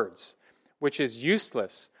about words, which is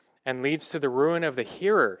useless and leads to the ruin of the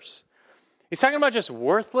hearers. He's talking about just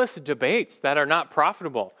worthless debates that are not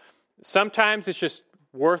profitable. Sometimes it's just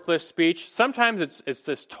worthless speech. Sometimes it's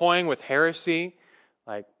just toying with heresy.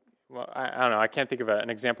 I don't know, I can't think of an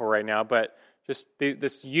example right now, but just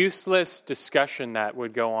this useless discussion that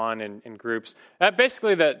would go on in groups.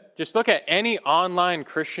 Basically, just look at any online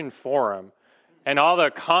Christian forum and all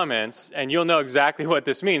the comments, and you'll know exactly what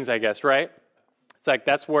this means, I guess, right? It's like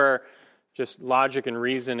that's where just logic and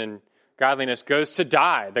reason and godliness goes to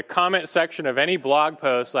die. The comment section of any blog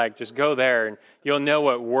post, just go there, and you'll know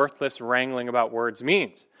what worthless wrangling about words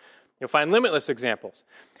means. You'll find limitless examples.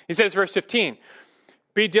 He says, verse 15,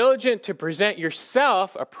 be diligent to present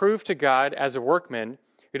yourself approved to God as a workman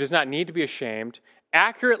who does not need to be ashamed,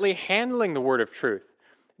 accurately handling the word of truth.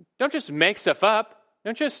 Don't just make stuff up.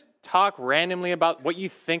 Don't just talk randomly about what you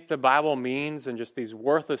think the Bible means and just these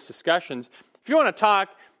worthless discussions. If you want to talk,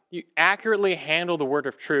 you accurately handle the word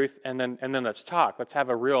of truth, and then let's talk. Let's have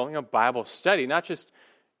a real Bible study, not just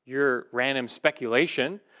your random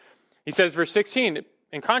speculation. He says, verse 16,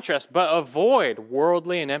 in contrast, but avoid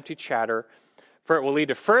worldly and empty chatter, for it will lead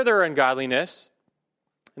to further ungodliness,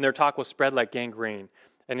 and their talk will spread like gangrene.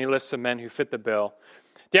 And he lists some men who fit the bill.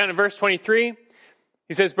 Down in verse 23,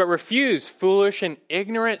 he says, but refuse foolish and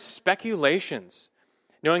ignorant speculations,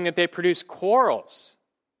 knowing that they produce quarrels.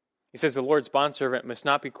 He says, the Lord's bondservant must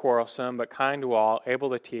not be quarrelsome, but kind to all, able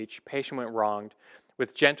to teach, patient when wronged,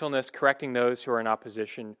 with gentleness correcting those who are in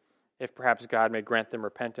opposition, if perhaps God may grant them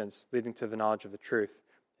repentance, leading to the knowledge of the truth,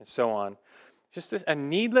 and so on. Just a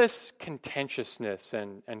needless contentiousness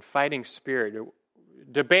and fighting spirit.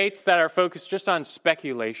 Debates that are focused just on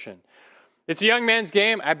speculation. It's a young man's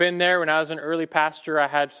game. I've been there when I was an early pastor. I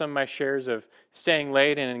had some of my shares of staying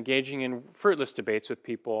late and engaging in fruitless debates with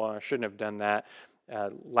people. I shouldn't have done that.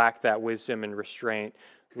 lack that wisdom and restraint,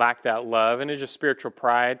 lack that love, and it's just spiritual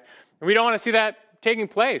pride. And we don't want to see that taking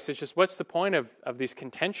place. It's just, what's the point of these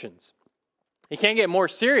contentions? You can't get more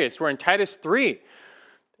serious. We're in Titus 3.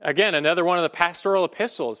 Again, another one of the pastoral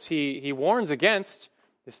epistles. He warns against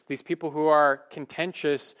these people who are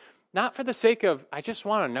contentious, not for the sake of, I just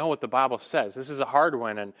want to know what the Bible says. This is a hard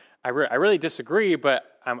one, and I really disagree, but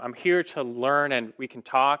I'm here to learn, and we can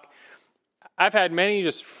talk. I've had many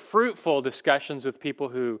just fruitful discussions with people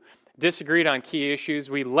who disagreed on key issues.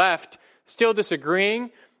 We left still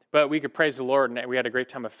disagreeing, but we could praise the Lord, and we had a great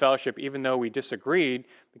time of fellowship, even though we disagreed,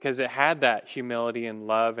 because it had that humility and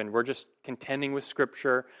love, and we're just contending with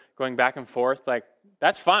Scripture, going back and forth. Like,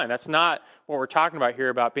 that's fine. That's not what we're talking about here,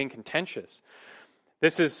 about being contentious.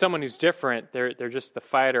 This is someone who's different. They're just the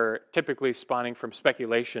fighter, typically spawning from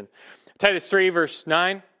speculation. Titus 3, verse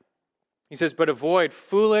 9, he says, "But avoid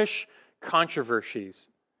foolish controversies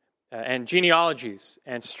and genealogies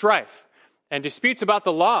and strife and disputes about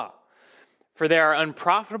the law, for they are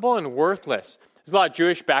unprofitable and worthless." There's a lot of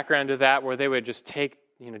Jewish background to that, where they would just take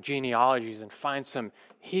genealogies and find some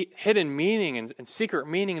hidden meaning and secret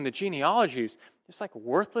meaning in the genealogies, just like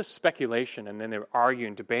worthless speculation, and then they would argue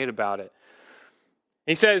and debate about it.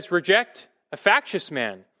 He says, "Reject a factious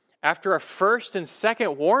man after a first and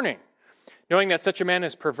second warning, knowing that such a man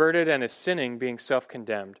is perverted and is sinning, being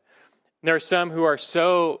self-condemned." There are some who are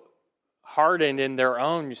so hardened in their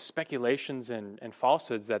own speculations and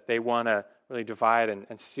falsehoods that they want to really divide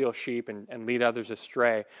and steal sheep and lead others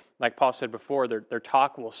astray. Like Paul said before, their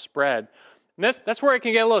talk will spread. And that's where it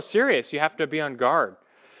can get a little serious. You have to be on guard.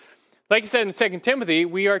 Like he said in 2 Timothy,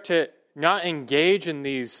 we are to not engage in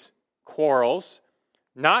these quarrels,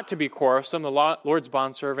 not to be quarrelsome. The Lord's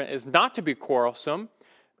bondservant is not to be quarrelsome,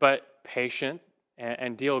 but patient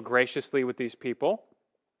and deal graciously with these people.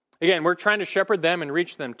 Again, we're trying to shepherd them and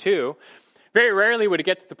reach them too. Very rarely would it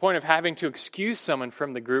get to the point of having to excuse someone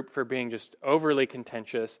from the group for being just overly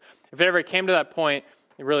contentious. If it ever came to that point,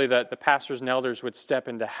 really the pastors and elders would step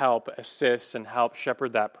in to help, assist, and help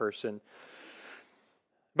shepherd that person.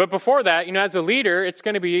 But before that, as a leader, it's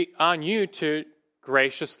going to be on you to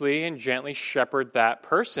graciously and gently shepherd that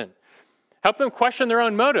person. Help them question their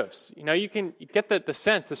own motives. You get the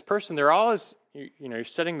sense, this person, they're always, you're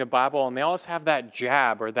studying the Bible, and they always have that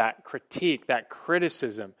jab or that critique, that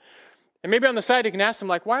criticism. And maybe on the side, you can ask them,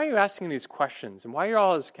 like, why are you asking these questions? And why are you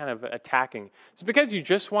always kind of attacking? Is it because you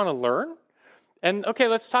just want to learn? And okay,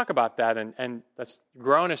 let's talk about that, and let's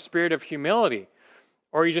grow in a spirit of humility.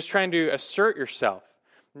 Or are you just trying to assert yourself?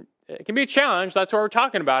 It can be a challenge, that's why we're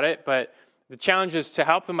talking about it, but the challenge is to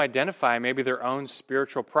help them identify maybe their own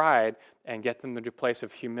spiritual pride and get them to a place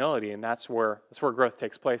of humility, and that's where growth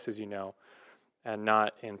takes place, as you know, and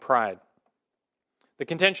not in pride. The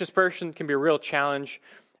contentious person can be a real challenge,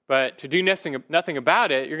 but to do nothing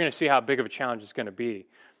about it, you're going to see how big of a challenge it's going to be.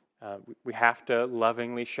 We have to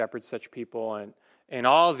lovingly shepherd such people, and in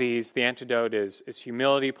all of these, the antidote is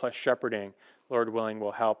humility plus shepherding. Lord willing,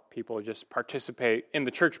 will help people just participate in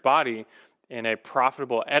the church body in a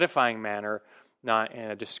profitable, edifying manner, not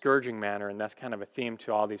in a discouraging manner, and that's kind of a theme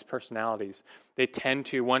to all these personalities. They tend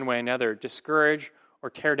to, one way or another, discourage or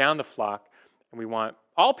tear down the flock, and we want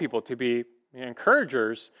all people to be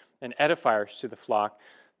encouragers and edifiers to the flock.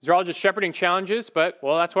 These are all just shepherding challenges, but,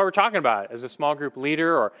 that's what we're talking about. As a small group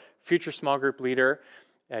leader or future small group leader,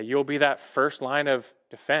 you'll be that first line of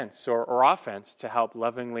defense or offense to help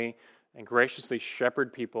lovingly and graciously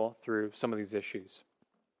shepherd people through some of these issues.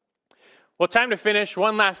 Well, time to finish.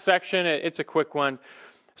 One last section. It's a quick one.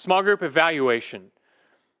 Small group evaluation.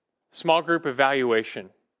 Small group evaluation.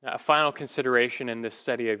 A final consideration in this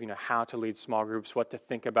study of how to lead small groups, what to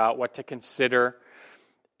think about, what to consider.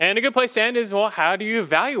 And a good place to end is, how do you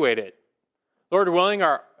evaluate it? Lord willing,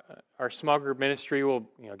 our small group ministry will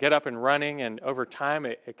get up and running, and over time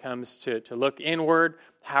it comes to look inward.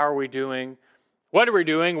 How are we doing? What are we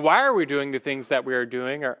doing? Why are we doing the things that we are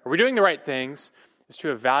doing? Are we doing the right things? Is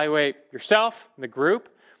to evaluate yourself and the group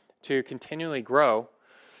to continually grow.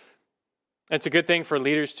 It's a good thing for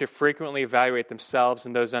leaders to frequently evaluate themselves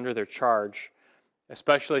and those under their charge,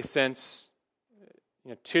 especially since,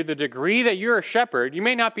 to the degree that you're a shepherd, you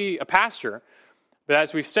may not be a pastor, but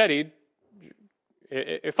as we studied,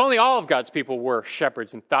 if only all of God's people were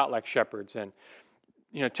shepherds and thought like shepherds, and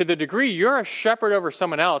to the degree you're a shepherd over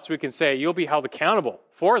someone else, we can say you'll be held accountable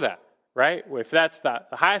for that. Right? If that's the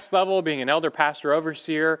highest level, being an elder, pastor,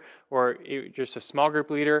 overseer, or just a small group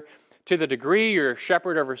leader, to the degree you're a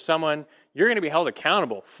shepherd over someone, you're going to be held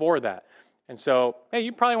accountable for that. And so,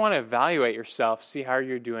 you probably want to evaluate yourself, see how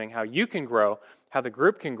you're doing, how you can grow, how the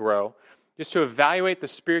group can grow, just to evaluate the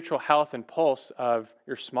spiritual health and pulse of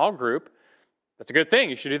your small group, That's a good thing.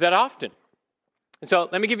 You should do that often. And so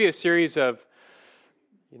let me give you a series of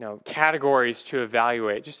categories to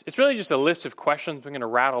evaluate. It's really just a list of questions I'm going to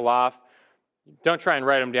rattle off. Don't try and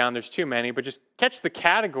write them down. There's too many, but just catch the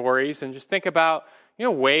categories and just think about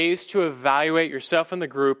ways to evaluate yourself and the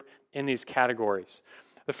group in these categories.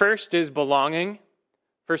 The first is belonging.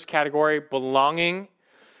 First category, belonging.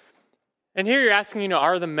 And here you're asking,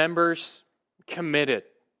 are the members committed?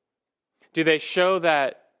 Do they show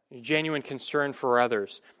that genuine concern for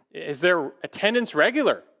others? Is their attendance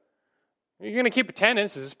regular? You're going to keep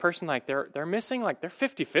attendance. Is this person they're missing? They're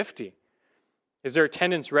 50-50. Is their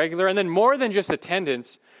attendance regular? And then more than just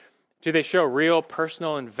attendance, do they show real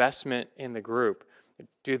personal investment in the group?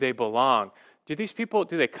 Do they belong? Do these people,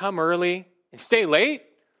 do they come early and stay late?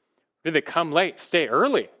 Do they come late, stay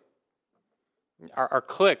early? Are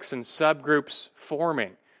cliques and subgroups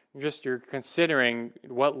forming? You're considering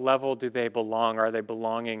what level do they belong? Are they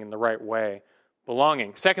belonging in the right way?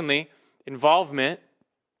 Belonging. Secondly, involvement.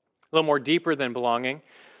 A little more deeper than belonging.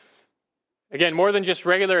 Again, more than just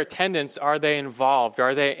regular attendance, are they involved?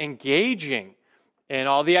 Are they engaging in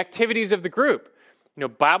all the activities of the group?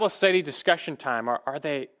 Bible study discussion time. Are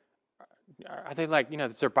they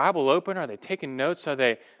is their Bible open? Are they taking notes? Are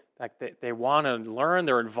they they want to learn?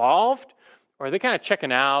 They're involved? Or are they kind of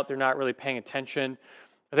checking out? They're not really paying attention?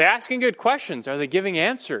 Are they asking good questions? Are they giving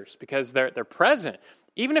answers because they're present?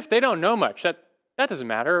 Even if they don't know much, that doesn't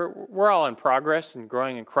matter. We're all in progress and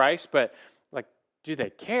growing in Christ, but do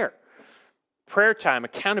they care? Prayer time,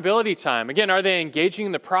 accountability time. Again, are they engaging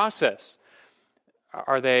in the process?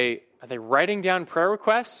 Are they writing down prayer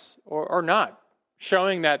requests or not?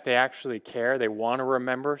 Showing that they actually care, they want to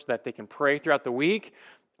remember so that they can pray throughout the week,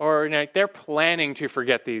 or they're planning to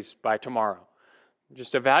forget these by tomorrow.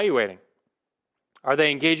 Just evaluating. Are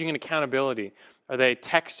they engaging in accountability? Are they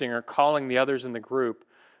texting or calling the others in the group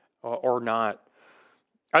or not?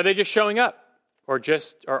 Are they just showing up or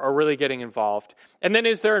really getting involved? And then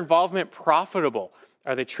is their involvement profitable?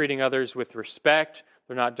 Are they treating others with respect?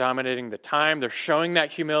 They're not dominating the time. They're showing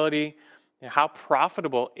that humility. How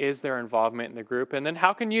profitable is their involvement in the group? And then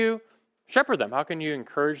how can you shepherd them? How can you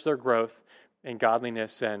encourage their growth in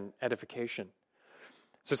godliness and edification?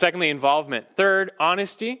 So secondly, involvement. Third,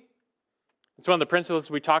 honesty. It's one of the principles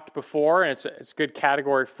we talked before, and it's a good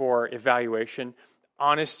category for evaluation.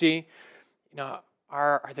 Honesty.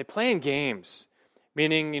 Are they playing games?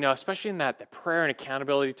 Meaning, especially in the prayer and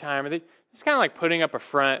accountability time, are they just kind of putting up a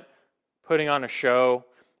front, putting on a show,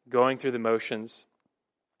 going through the motions?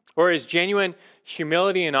 Or is genuine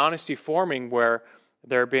humility and honesty forming where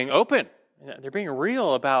they're being open? They're being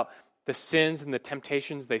real about the sins and the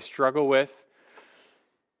temptations they struggle with?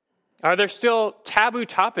 Are there still taboo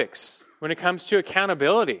topics when it comes to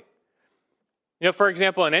accountability? For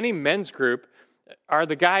example, in any men's group, are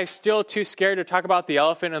the guys still too scared to talk about the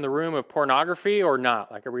elephant in the room of pornography or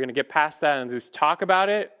not? Are we going to get past that and just talk about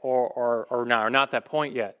it or not? Or not that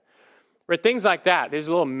point yet? Right, things like that. There's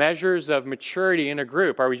little measures of maturity in a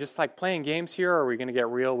group. Are we just playing games here, or are we going to get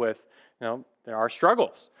real with our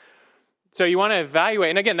struggles? So you want to evaluate.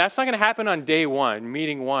 And again, that's not going to happen on day one,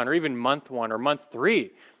 meeting one, or even month one or month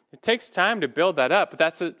three. It takes time to build that up, but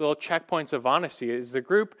that's the little checkpoints of honesty. Is the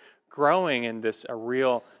group growing in a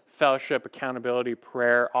real fellowship, accountability,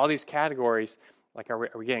 prayer, all these categories? Are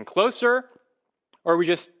we getting closer? Or are we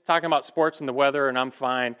just talking about sports and the weather and I'm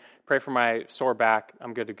fine, pray for my sore back,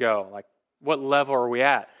 I'm good to go? What level are we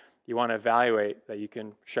at? You want to evaluate that you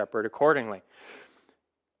can shepherd accordingly.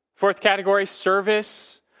 Fourth category,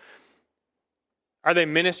 service. Are they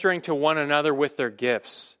ministering to one another with their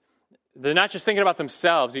gifts? They're not just thinking about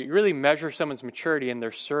themselves. You really measure someone's maturity in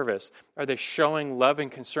their service. Are they showing love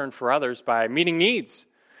and concern for others by meeting needs?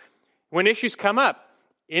 When issues come up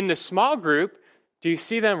in the small group, do you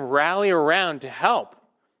see them rally around to help?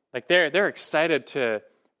 They're excited to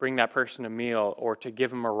bring that person a meal or to give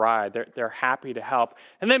them a ride. They're happy to help.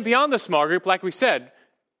 And then beyond the small group, like we said,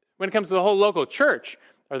 when it comes to the whole local church,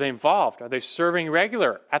 are they involved? Are they serving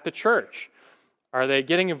regular at the church? Are they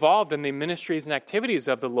getting involved in the ministries and activities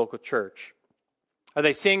of the local church? Are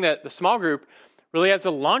they seeing that the small group really as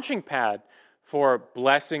a launching pad for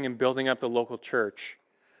blessing and building up the local church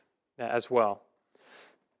as well?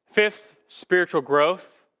 Fifth, spiritual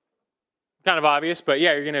growth. Kind of obvious, but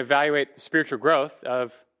you're going to evaluate the spiritual growth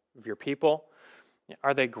of your people.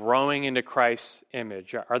 Are they growing into Christ's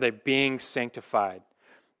image? Are they being sanctified?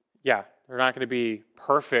 They're not going to be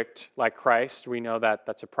perfect like Christ. We know that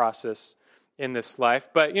that's a process in this life.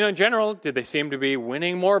 But, in general, did they seem to be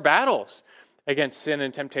winning more battles against sin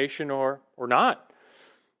and temptation or not?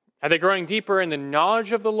 Are they growing deeper in the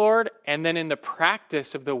knowledge of the Lord and then in the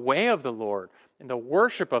practice of the way of the Lord, in the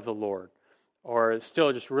worship of the Lord? or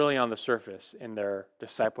still just really on the surface in their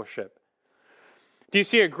discipleship? Do you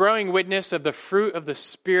see a growing witness of the fruit of the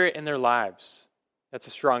Spirit in their lives? That's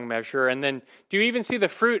a strong measure. And then do you even see the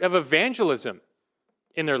fruit of evangelism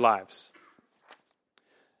in their lives?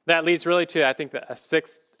 That leads really to, I think, a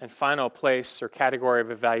sixth and final place or category of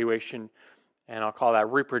evaluation, and I'll call that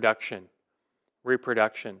reproduction.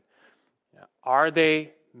 Reproduction. Are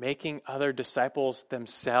they making other disciples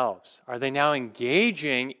themselves? Are they now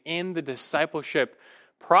engaging in the discipleship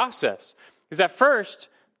process? Because at first,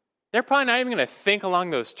 they're probably not even going to think along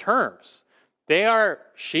those terms. They are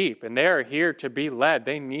sheep, and they are here to be led.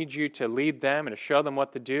 They need you to lead them and to show them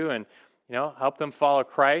what to do and, help them follow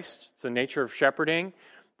Christ. It's the nature of shepherding.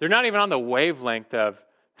 They're not even on the wavelength of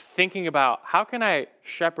thinking about, how can I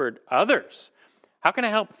shepherd others? How can I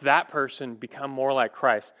help that person become more like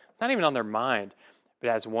Christ? It's not even on their mind.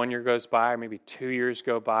 But as 1 year goes by, or maybe 2 years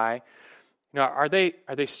go by, are they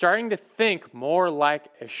starting to think more like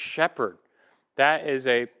a shepherd? That is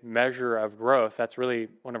a measure of growth. That's really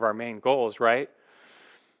one of our main goals, right?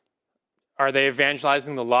 Are they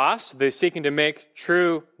evangelizing the lost? Are they seeking to make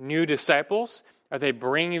true new disciples? Are they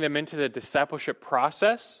bringing them into the discipleship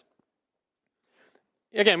process?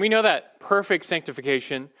 Again, we know that perfect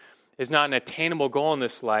sanctification is not an attainable goal in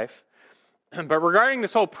this life. But regarding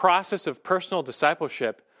this whole process of personal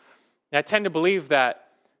discipleship, I tend to believe that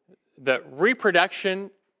the reproduction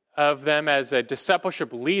of them as a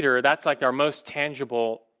discipleship leader, that's like our most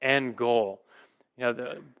tangible end goal.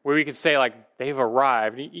 Where we could say, like, they've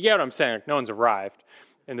arrived. You get what I'm saying? Like, no one's arrived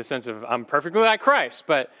in the sense of, I'm perfectly like Christ.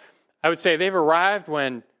 But I would say they've arrived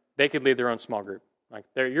when they could lead their own small group. Like,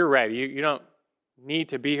 you're ready. You don't need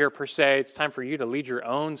to be here per se. It's time for you to lead your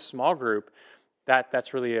own small group.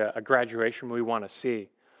 That's really a graduation we want to see.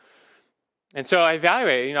 And so I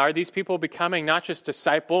evaluate, are these people becoming not just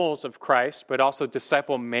disciples of Christ, but also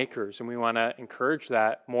disciple makers? And we want to encourage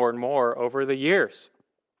that more and more over the years.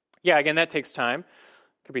 Yeah, again, that takes time.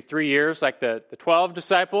 It could be 3 years like the 12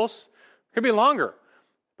 disciples. It could be longer.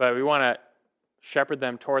 But we want to shepherd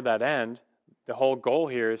them toward that end. The whole goal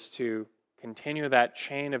here is to continue that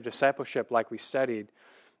chain of discipleship like we studied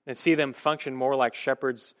and see them function more like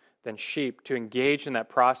shepherds than sheep, to engage in that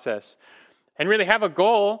process and really have a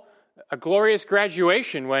goal, a glorious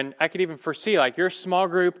graduation, when I could even foresee, like, your small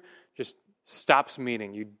group just stops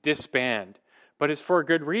meeting, you disband. But it's for a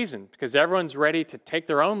good reason, because everyone's ready to take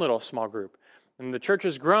their own little small group. And the church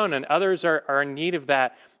has grown, and others are in need of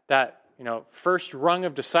that first rung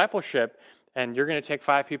of discipleship. And you're going to take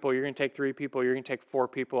 5 people, you're going to take 3 people, you're going to take 4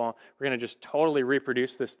 people. We're going to just totally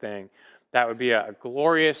reproduce this thing. That would be a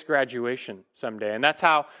glorious graduation someday. And that's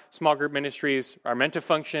how small group ministries are meant to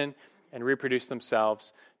function and reproduce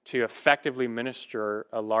themselves to effectively minister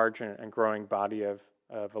a large and growing body of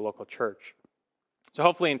a local church. So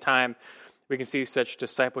hopefully in time, we can see such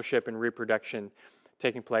discipleship and reproduction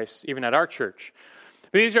taking place even at our church.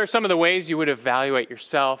 But these are some of the ways you would evaluate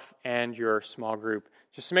yourself and your small group,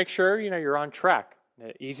 just to make sure you're on track.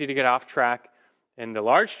 Easy to get off track in the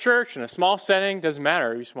large church, in a small setting, doesn't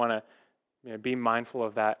matter. You just want to be mindful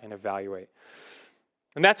of that and evaluate.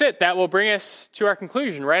 And that's it. That will bring us to our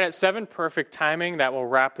conclusion right at 7. Perfect timing. That will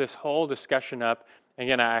wrap this whole discussion up.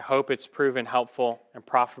 Again, I hope it's proven helpful and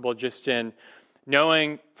profitable just in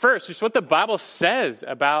knowing first just what the Bible says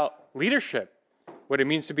about leadership, what it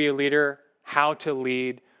means to be a leader, how to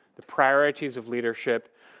lead, the priorities of leadership.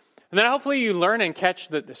 And then hopefully you learn and catch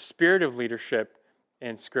the spirit of leadership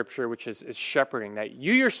in Scripture, which is shepherding, that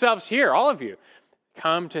you yourselves here, all of you,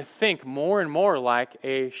 come to think more and more like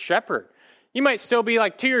a shepherd. You might still be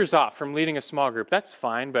like 2 years off from leading a small group. That's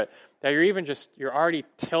fine, but that you're already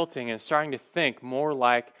tilting and starting to think more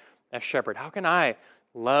like a shepherd. How can I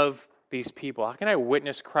love these people? How can I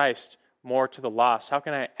witness Christ more to the lost? How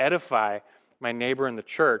can I edify my neighbor in the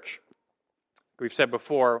church? We've said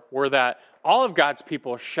before, were that all of God's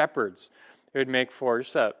people shepherds, it would make for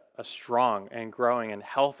just a strong and growing and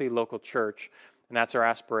healthy local church. And that's our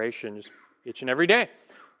aspiration just each and every day.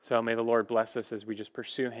 So may the Lord bless us as we just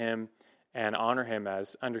pursue Him and honor Him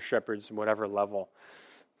as under shepherds in whatever level.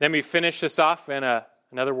 Then we finish this off in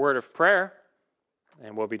another word of prayer,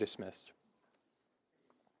 and we'll be dismissed.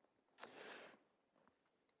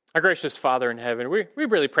 Our gracious Father in heaven, we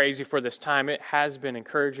really praise You for this time. It has been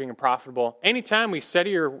encouraging and profitable. Anytime we study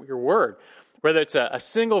your word, whether it's a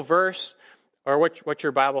single verse or what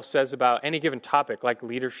your Bible says about any given topic like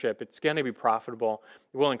leadership, it's going to be profitable.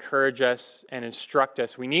 It will encourage us and instruct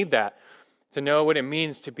us. We need that to know what it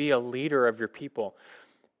means to be a leader of your people.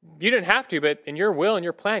 You didn't have to, but in Your will and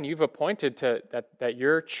Your plan, You've appointed that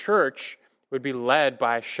your church would be led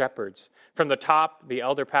by shepherds. From the top, the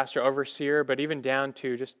elder, pastor, overseer, but even down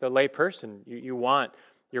to just the lay person. You want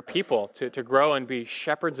your people to grow and be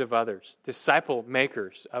shepherds of others, disciple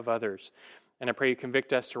makers of others. And I pray you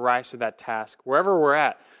convict us to rise to that task. Wherever we're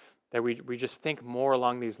at, that we just think more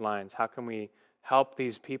along these lines. How can we help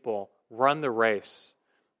these people run the race,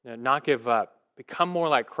 not give up, become more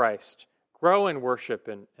like Christ, grow in worship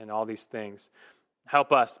and all these things.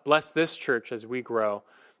 Help us. Bless this church as we grow.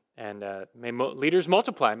 And may leaders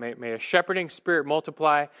multiply. May a shepherding spirit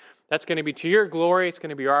multiply. That's going to be to your glory. It's going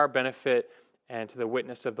to be our benefit and to the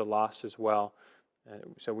witness of the lost as well.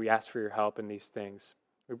 So we ask for your help in these things.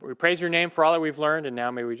 We praise your name for all that we've learned, and now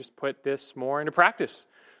may we just put this more into practice.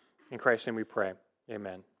 In Christ's name we pray.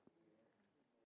 Amen.